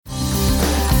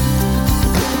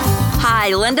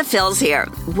Hi, Linda Fields here.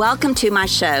 Welcome to my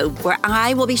show where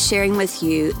I will be sharing with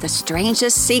you the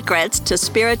strangest secrets to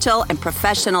spiritual and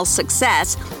professional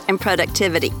success and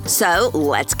productivity. So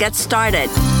let's get started.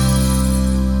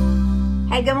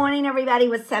 Hey, good morning, everybody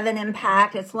with 7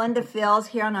 Impact. It's Linda Fields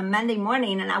here on a Monday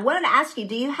morning, and I wanted to ask you,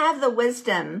 do you have the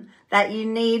wisdom that you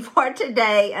need for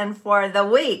today and for the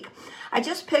week? I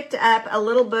just picked up a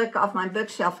little book off my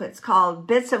bookshelf. It's called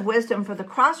Bits of Wisdom for the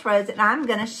Crossroads, and I'm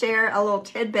going to share a little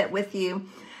tidbit with you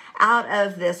out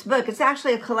of this book. It's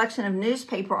actually a collection of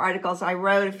newspaper articles I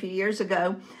wrote a few years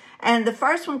ago, and the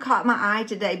first one caught my eye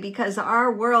today because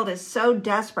our world is so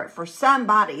desperate for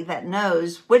somebody that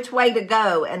knows which way to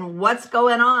go and what's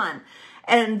going on.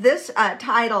 And this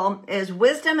title is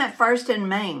Wisdom at First in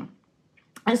Maine.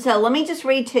 And so let me just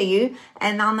read to you,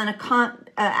 and I'm going to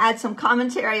add some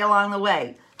commentary along the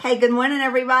way. Hey, good morning,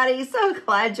 everybody. So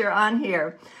glad you're on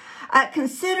here.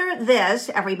 Consider this,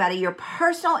 everybody, your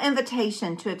personal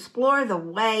invitation to explore the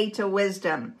way to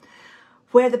wisdom,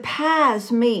 where the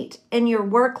paths meet in your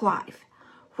work life.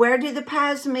 Where do the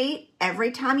paths meet?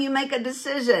 Every time you make a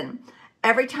decision,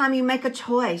 every time you make a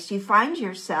choice, you find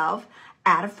yourself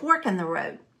at a fork in the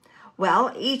road.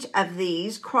 Well, each of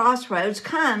these crossroads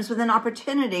comes with an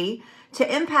opportunity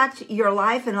to impact your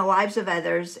life and the lives of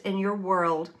others in your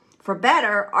world, for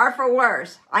better or for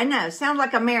worse. I know, sounds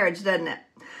like a marriage, doesn't it?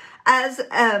 As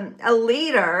a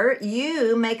leader,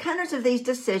 you make hundreds of these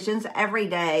decisions every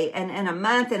day, and in a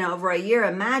month and over a year,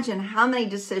 imagine how many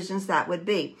decisions that would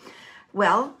be.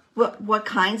 Well, what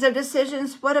kinds of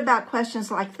decisions? What about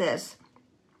questions like this?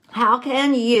 How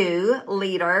can you,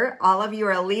 leader, all of you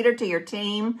are a leader to your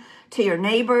team, to your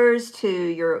neighbors, to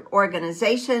your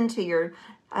organization, to your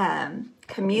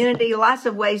community, lots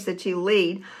of ways that you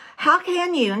lead. How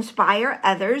can you inspire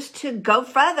others to go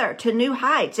further, to new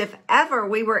heights? If ever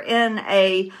we were in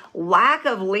a lack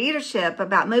of leadership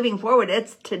about moving forward,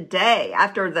 it's today.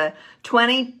 After the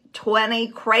 2020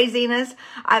 craziness,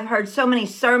 I've heard so many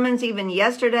sermons even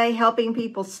yesterday helping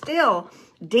people still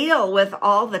deal with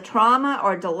all the trauma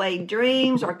or delayed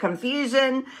dreams or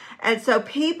confusion. And so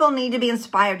people need to be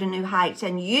inspired to new heights.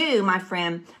 And you, my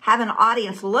friend, have an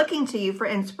audience looking to you for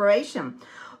inspiration.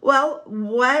 Well,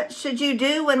 what should you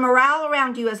do when morale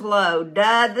around you is low?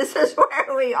 This is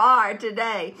where we are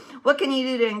today. What can you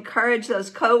do to encourage those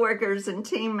coworkers and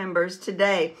team members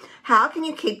today? How can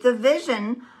you keep the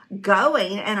vision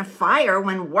going and a fire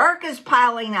when work is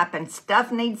piling up and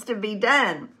stuff needs to be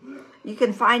done? You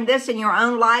can find this in your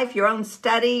own life, your own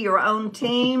study, your own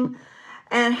team.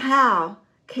 And how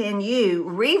can you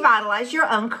revitalize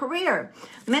your own career?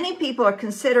 Many people are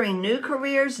considering new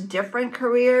careers, different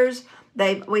careers.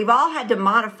 We've all had to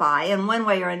modify in one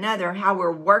way or another how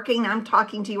we're working. I'm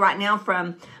talking to you right now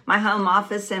from my home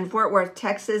office in Fort Worth,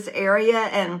 Texas area.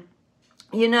 And,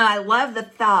 you know, I love the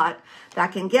thought that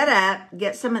I can get up,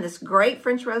 get some of this great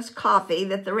French roast coffee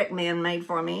that the Rick man made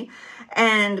for me,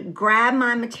 and grab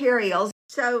my materials.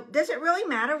 So does it really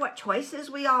matter what choices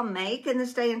we all make in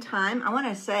this day and time? I want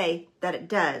to say that it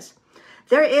does.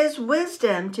 There is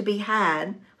wisdom to be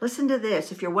had. Listen to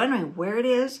this. If you're wondering where it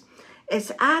is,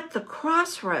 it's at the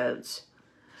crossroads.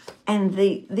 And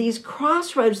these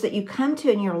crossroads that you come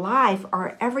to in your life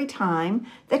are every time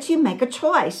that you make a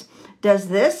choice. Does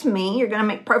this mean you're going to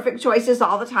make perfect choices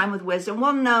all the time with wisdom?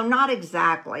 Well, no, not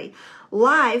exactly.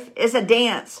 Life is a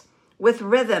dance with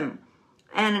rhythm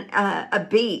and a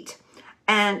beat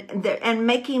and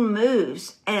making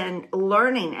moves and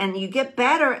learning. And you get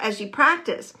better as you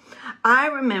practice. I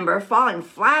remember falling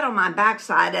flat on my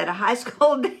backside at a high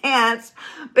school dance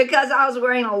because I was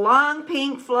wearing a long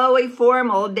pink flowy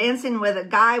formal dancing with a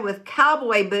guy with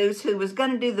cowboy boots who was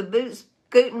going to do the boot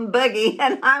scootin' boogie,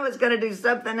 and I was going to do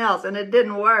something else, and it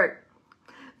didn't work.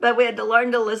 But we had to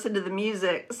learn to listen to the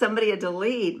music. Somebody had to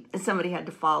lead and somebody had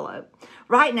to follow.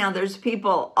 Right now, there's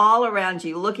people all around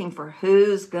you looking for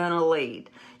who's going to lead.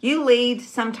 You lead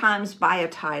sometimes by a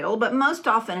title, but most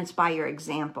often it's by your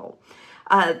example.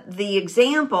 The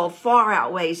example far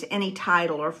outweighs any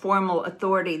title or formal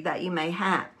authority that you may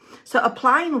have. So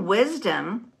applying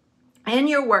wisdom in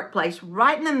your workplace,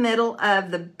 right in the middle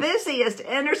of the busiest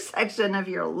intersection of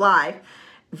your life,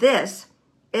 this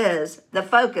is the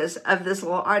focus of this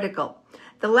little article.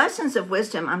 The lessons of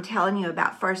wisdom I'm telling you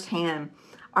about firsthand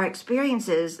are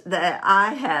experiences that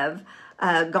I have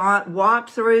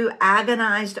walked through,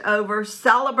 agonized over,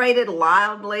 celebrated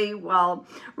loudly while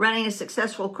running a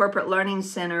successful corporate learning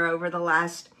center over the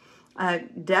last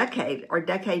decade or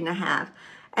decade and a half.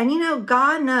 And you know,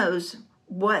 God knows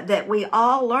that we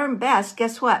all learn best,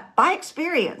 guess what? By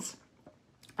experience.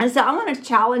 And so I want to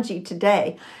challenge you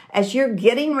today as you're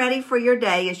getting ready for your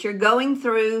day, as you're going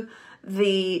through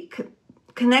the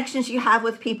connections you have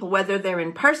with people, whether they're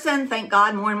in person, thank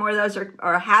God more and more of those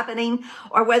are happening,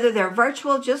 or whether they're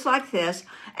virtual, just like this.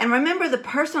 And remember, the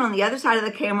person on the other side of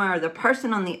the camera or the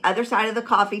person on the other side of the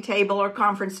coffee table or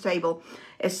conference table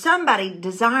is somebody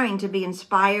desiring to be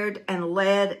inspired and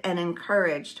led and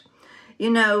encouraged. You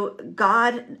know,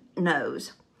 God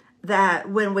knows that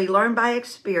when we learn by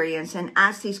experience and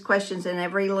ask these questions in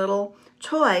every little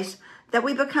choice, that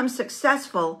we become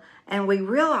successful and we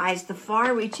realize the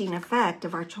far-reaching effect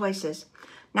of our choices.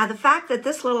 Now, the fact that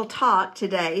this little talk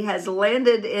today has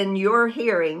landed in your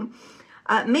hearing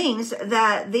means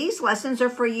that these lessons are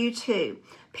for you too.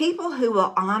 People who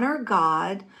will honor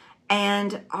God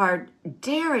and are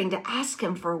daring to ask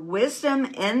Him for wisdom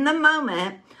in the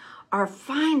moment are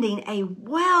finding a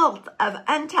wealth of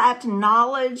untapped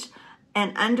knowledge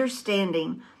and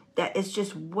understanding that is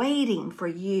just waiting for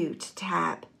you to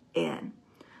tap in.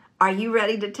 Are you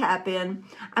ready to tap in?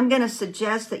 I'm going to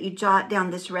suggest that you jot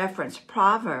down this reference,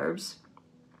 Proverbs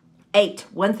 8,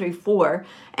 1 through 4,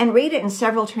 and read it in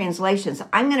several translations.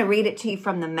 I'm going to read it to you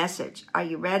from the Message. Are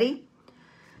you ready?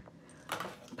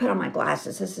 Put on my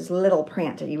glasses. This is little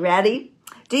print. Are you ready?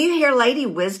 Do you hear Lady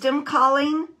Wisdom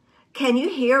calling? Can you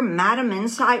hear Madam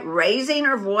Insight raising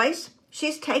her voice?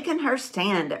 She's taken her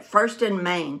stand at First and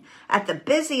Main at the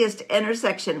busiest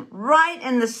intersection right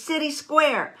in the city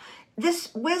square.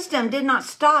 This wisdom did not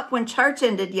stop when church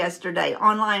ended yesterday,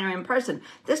 online or in person.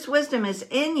 This wisdom is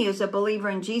in you as a believer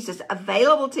in Jesus,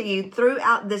 available to you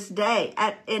throughout this day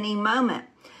at any moment.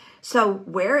 So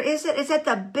where is it? It's at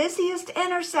the busiest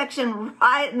intersection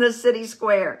right in the city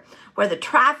square where the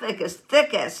traffic is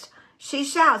thickest. She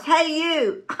shouts, "Hey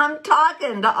you, I'm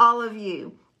talking to all of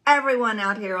you, everyone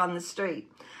out here on the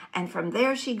street." And from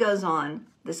there she goes on,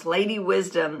 this Lady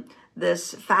Wisdom,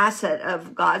 this facet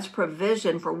of God's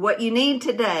provision for what you need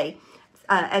today,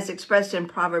 as expressed in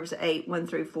Proverbs 8, 1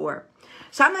 through 4.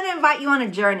 So I'm going to invite you on a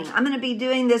journey. I'm going to be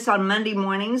doing this on Monday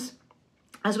mornings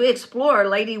as we explore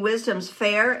Lady Wisdom's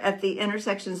fare at the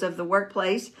intersections of the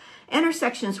workplace,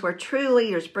 intersections where true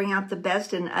leaders bring out the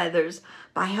best in others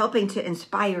by helping to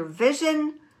inspire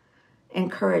vision,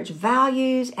 encourage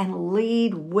values, and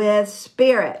lead with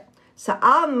spirit. So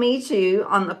I'll meet you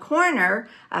on the corner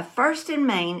of First and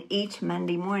Main each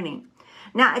Monday morning.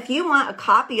 Now, if you want a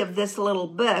copy of this little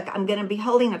book, I'm going to be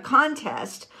holding a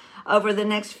contest over the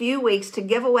next few weeks to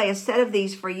give away a set of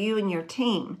these for you and your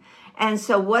team. And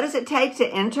so what does it take to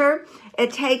enter?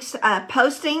 It takes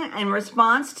posting in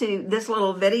response to this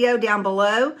little video down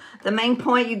below, the main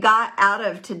point you got out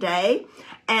of today,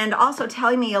 and also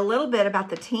telling me a little bit about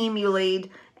the team you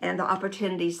lead and the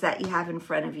opportunities that you have in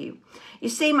front of you. You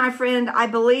see, my friend, I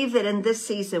believe that in this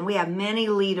season, we have many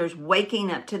leaders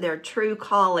waking up to their true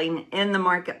calling in the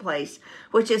marketplace,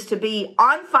 which is to be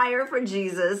on fire for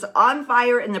Jesus, on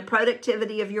fire in the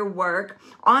productivity of your work,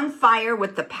 on fire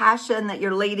with the passion that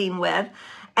you're leading with.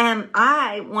 And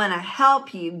I want to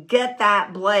help you get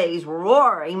that blaze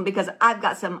roaring because I've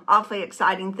got some awfully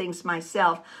exciting things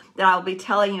myself that I'll be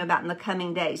telling you about in the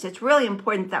coming days. It's really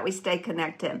important that we stay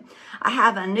connected. I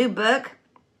have a new book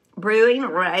brewing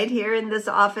right here in this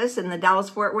office in the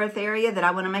Dallas-Fort Worth area that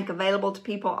I want to make available to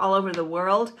people all over the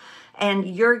world. And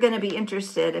you're going to be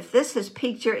interested. If this has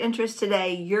piqued your interest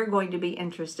today, you're going to be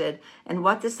interested in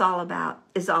what this is all about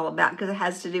because it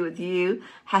has to do with you,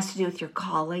 has to do with your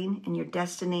calling and your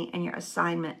destiny and your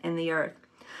assignment in the earth.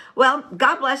 Well,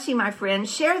 God bless you, my friend.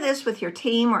 Share this with your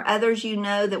team or others you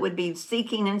know that would be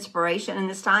seeking inspiration in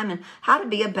this time and how to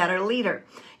be a better leader.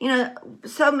 You know,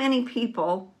 so many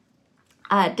people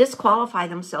disqualify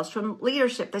themselves from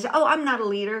leadership. They say, "Oh, I'm not a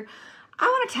leader." I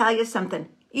want to tell you something.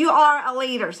 You are a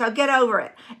leader, so get over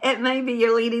it. It may be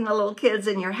you're leading the little kids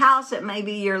in your house. It may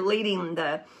be you're leading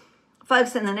the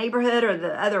folks in the neighborhood or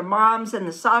the other moms in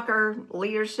the soccer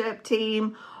leadership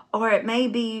team. Or it may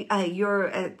be you're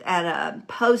at a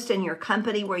post in your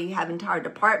company where you have entire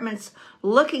departments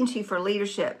looking to you for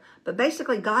leadership. But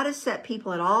basically, God has set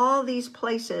people at all these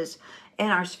places in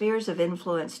our spheres of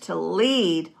influence to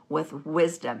lead with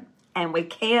wisdom. And we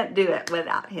can't do it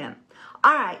without Him.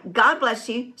 All right, God bless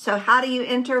you. So how do you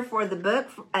enter for the book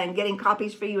and getting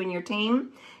copies for you and your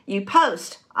team? You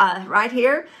post right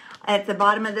here at the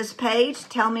bottom of this page.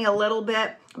 Tell me a little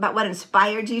bit about what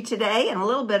inspired you today and a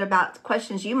little bit about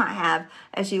questions you might have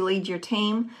as you lead your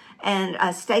team. And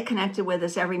stay connected with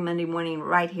us every Monday morning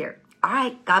right here. All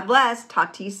right, God bless.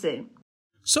 Talk to you soon.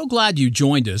 So glad you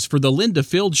joined us for the Linda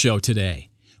Field Show today.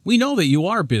 We know that you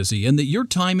are busy and that your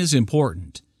time is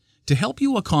important. To help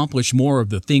you accomplish more of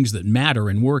the things that matter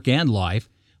in work and life,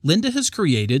 Linda has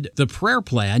created the Prayer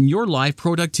Plan Your Life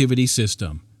Productivity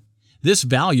System. This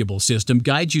valuable system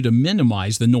guides you to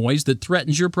minimize the noise that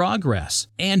threatens your progress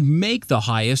and make the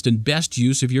highest and best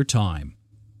use of your time.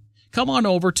 Come on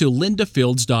over to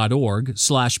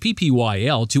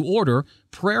lindafields.org/ppyl to order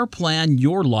Prayer Plan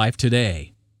Your Life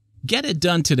today. Get it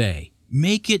done today.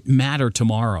 Make it matter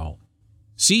tomorrow.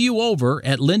 See you over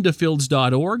at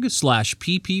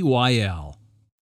lindafields.org/ppyl.